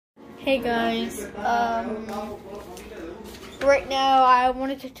Hey guys, right now I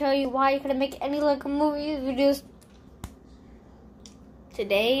wanted to tell you why you couldn't make any Lego movie videos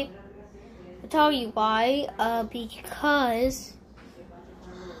today. I'll tell you why, because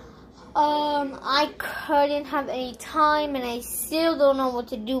I couldn't have any time and I still don't know what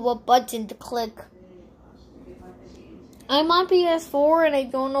to do, what button to click. I'm on PS4 and I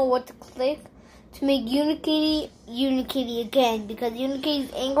don't know what to click to make Unikitty again, because Unikitty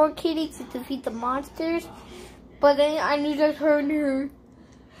is Angry Kitty to defeat the monsters, but then I need to turn her.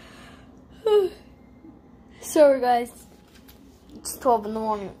 Sorry guys, it's 12 in the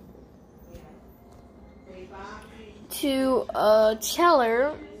morning. To tell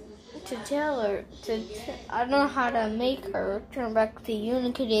her, I don't know how to make her turn back to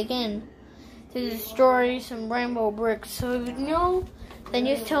Unikitty again, to destroy some rainbow bricks. So if you know, then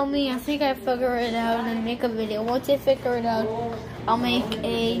just tell me. I think I figure it out and make a video. Once I figure it out, I'll make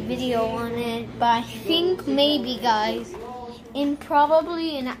a video on it. But I think maybe, guys, in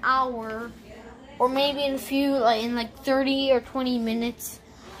probably an hour, or maybe in a few, like 30 or 20 minutes,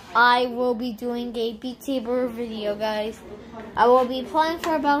 I will be doing a Beat Saber video, guys. I will be playing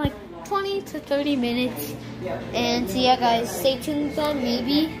for about like 20 to 30 minutes. And so yeah, guys, stay tuned then,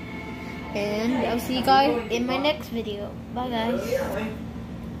 maybe. And I'll see you guys in my next video. Bye, guys.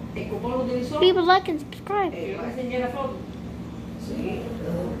 People like and subscribe.